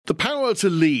The power to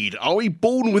lead. Are we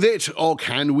born with it or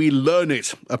can we learn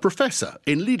it? A professor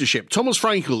in leadership, Thomas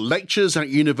Frankel, lectures at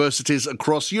universities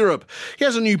across Europe. He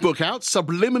has a new book out,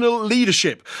 Subliminal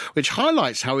Leadership, which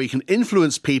highlights how he can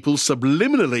influence people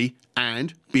subliminally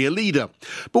and be a leader.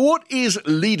 But what is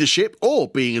leadership or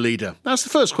being a leader? That's the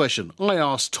first question I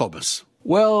asked Thomas.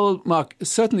 Well, Mark,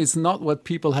 certainly it's not what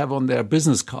people have on their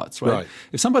business cards, right?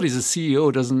 If somebody's a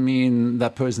CEO, doesn't mean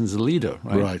that person's a leader,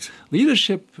 right?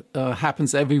 Leadership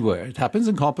happens everywhere. It happens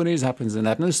in companies, happens in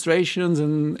administrations,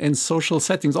 and in social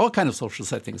settings, all kinds of social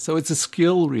settings. So it's a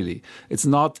skill, really. It's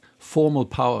not formal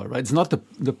power, right? It's not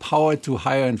the power to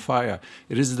hire and fire.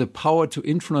 It is the power to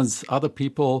influence other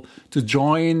people, to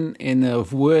join in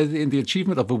the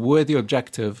achievement of a worthy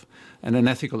objective and an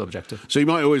ethical objective. So you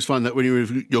might always find that when you're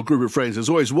with your group of friends, there's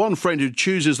always one friend who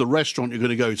chooses the restaurant you're going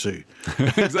to go to.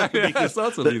 Exactly. That's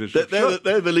the leadership.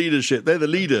 They're the leadership. They're the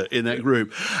leader in that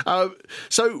group.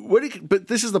 But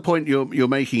this is the point you're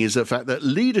making, is the fact that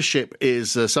leadership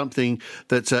is something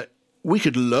that we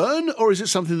could learn, or is it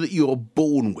something that you're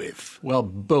born with? Well,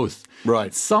 both.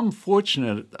 Right. Some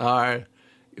fortunate are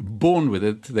born with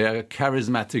it. They are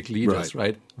charismatic leaders,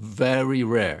 right? Very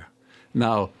rare.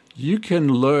 Now, you can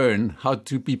learn how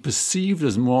to be perceived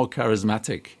as more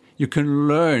charismatic. You can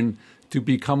learn to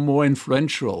become more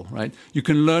influential, right? You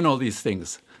can learn all these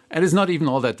things. And it's not even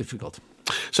all that difficult.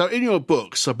 So in your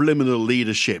book, Subliminal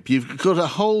Leadership, you've got a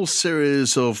whole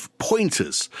series of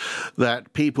pointers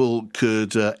that people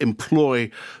could employ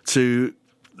to,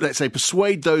 let's say,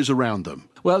 persuade those around them.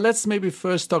 Well, let's maybe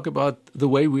first talk about the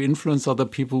way we influence other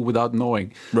people without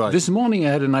knowing. Right. This morning I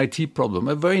had an IT problem,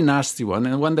 a very nasty one,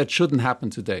 and one that shouldn't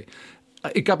happen today.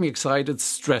 It got me excited,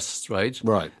 stressed, right?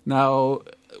 Right. Now,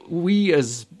 we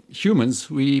as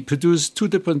humans, we produce two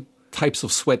different types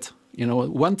of sweat. You know,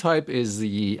 one type is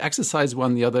the exercise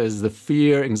one, the other is the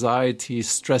fear, anxiety,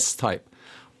 stress type.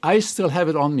 I still have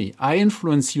it on me. I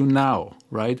influence you now,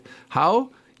 right?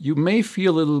 How? You may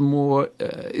feel a little more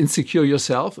insecure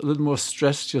yourself, a little more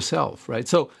stressed yourself, right?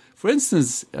 So, for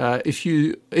instance, if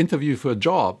you interview for a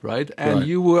job, right, and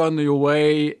you were on your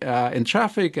way in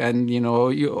traffic and,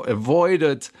 you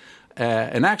avoided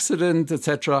an accident,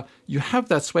 etc., you have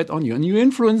that sweat on you and you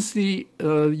influence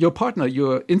your partner,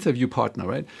 your interview partner,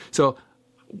 right? So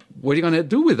what are you going to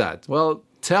do with that? Well,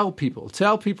 tell people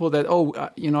that,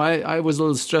 I was a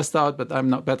little stressed out, but I'm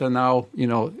not better now.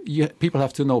 People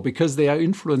have to know because they are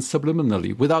influenced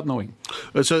subliminally without knowing.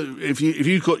 So if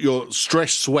you've got your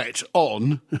stress sweat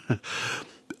on,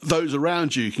 those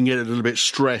around you can get a little bit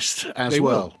stressed as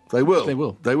well. They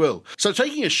will. So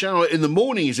taking a shower in the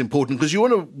morning is important because you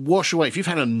want to wash away. If you've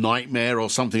had a nightmare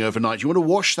or something overnight, you want to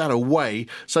wash that away.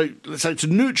 So let's say to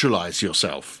neutralize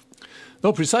yourself.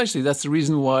 No, precisely. That's the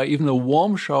reason why even a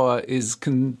warm shower is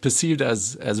perceived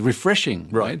as refreshing,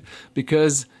 right?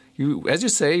 Because, as you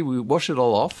say, we wash it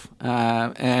all off,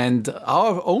 and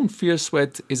our own fear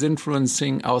sweat is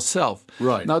influencing ourselves.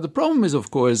 Right. Now, the problem is, of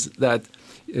course, that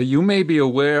you may be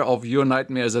aware of your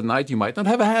nightmares at night. You might not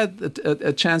have had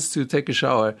a chance to take a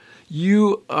shower.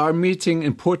 You are meeting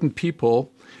important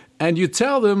people, and you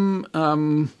tell them...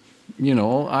 your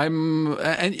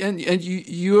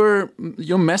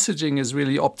messaging is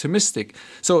really optimistic.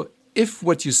 So if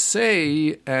what you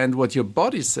say and what your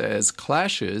body says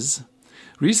clashes,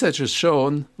 research has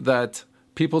shown that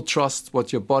people trust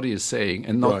what your body is saying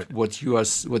and not what your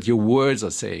words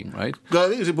are saying, right? No, I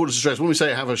think it's important to stress when we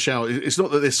say have a shower, it's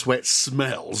not that this sweat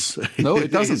smells. No, it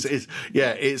doesn't. It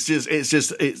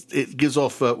gives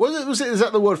off. Is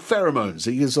that the word pheromones?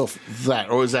 It gives off that,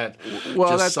 or is that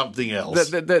just something else?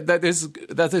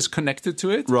 That is connected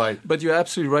to it, right? But you're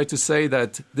absolutely right to say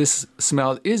that this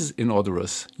smell is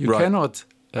inodorous. You cannot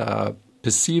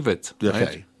perceive it,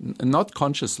 right? Not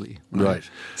consciously, right?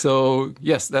 So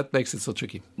yes, that makes it so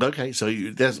tricky. Okay, so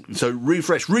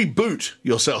refresh, reboot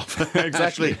yourself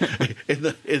exactly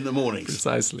in the mornings.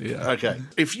 Precisely. Yeah. Okay,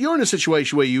 if you're in a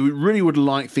situation where you really would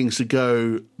like things to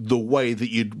go the way that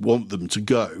you'd want them to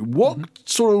go, what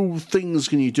sort of things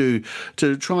can you do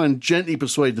to try and gently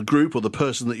persuade the group or the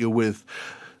person that you're with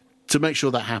to make sure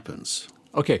that happens?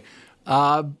 Okay,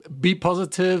 be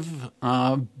positive,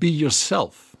 be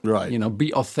yourself. Right.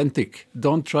 Be authentic.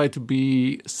 Don't try to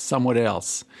be someone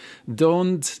else.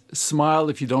 Don't smile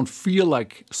if you don't feel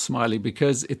like smiling,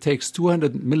 because it takes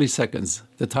 200 milliseconds,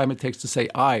 the time it takes to say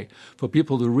I, for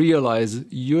people to realize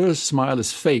your smile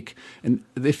is fake. And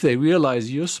if they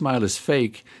realize your smile is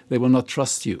fake, they will not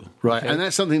trust you. Right. Okay? And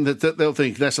that's something that they'll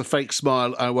think, that's a fake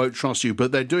smile, I won't trust you.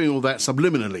 But they're doing all that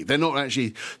subliminally. They're not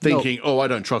actually thinking, I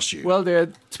don't trust you. Well, there are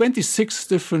 26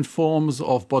 different forms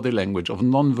of body language, of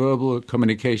nonverbal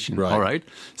communication. Right. All right.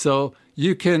 So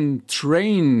you can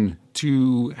train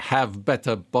to have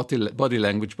better body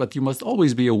language, but you must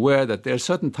always be aware that there are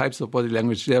certain types of body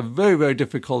language that are very, very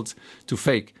difficult to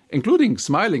fake, including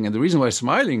smiling. And the reason why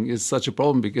smiling is such a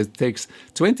problem because it takes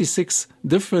 26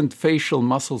 different facial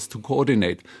muscles to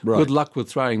coordinate. Right. Good luck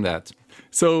with trying that.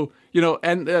 So,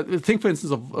 and think, for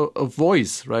instance, of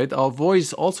voice, right? Our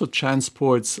voice also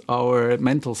transports our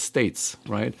mental states,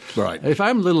 right? Right. If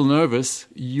I'm a little nervous,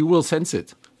 you will sense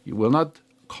it. You will not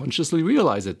consciously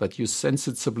realize it, but you sense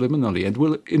it subliminally and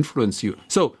will influence you.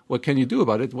 So what can you do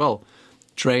about it? Well,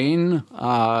 train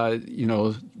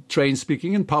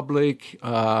speaking in public,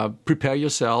 prepare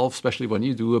yourself, especially when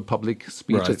you do a public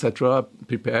speech, Right. etc.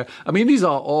 Prepare. I mean, these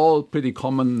are all pretty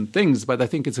common things, but I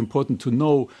think it's important to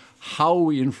know how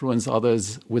we influence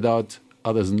others without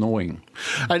others knowing.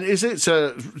 And is it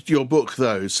your book,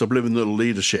 though, Subliminal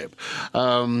Leadership?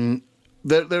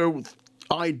 There are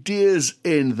ideas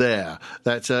in there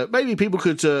that maybe people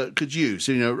could use.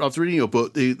 After reading your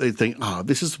book, they think,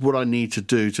 this is what I need to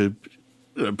do to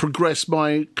progress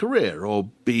my career or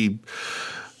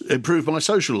improve my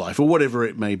social life or whatever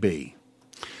it may be.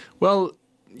 Well,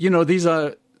 these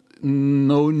are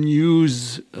no new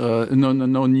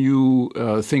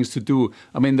things to do.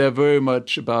 I mean, they're very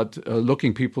much about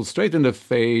looking people straight in the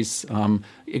face,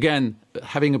 again,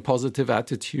 having a positive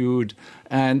attitude,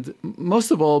 and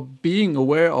most of all, being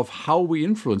aware of how we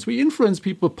influence. We influence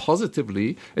people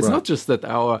positively. It's Right. not just that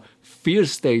our fear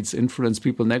states influence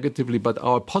people negatively, but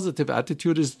our positive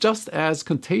attitude is just as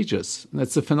contagious.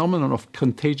 That's the phenomenon of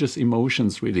contagious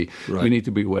emotions, really, Right. we need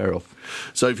to be aware of.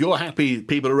 So if you're happy,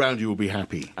 people around you will be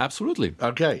happy. Absolutely.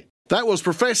 Okay. That was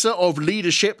Professor of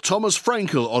Leadership Thomas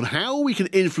Frankel on how we can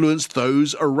influence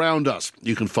those around us.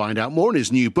 You can find out more in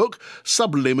his new book,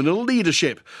 Subliminal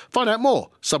Leadership. Find out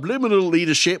more,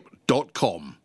 subliminalleadership.com.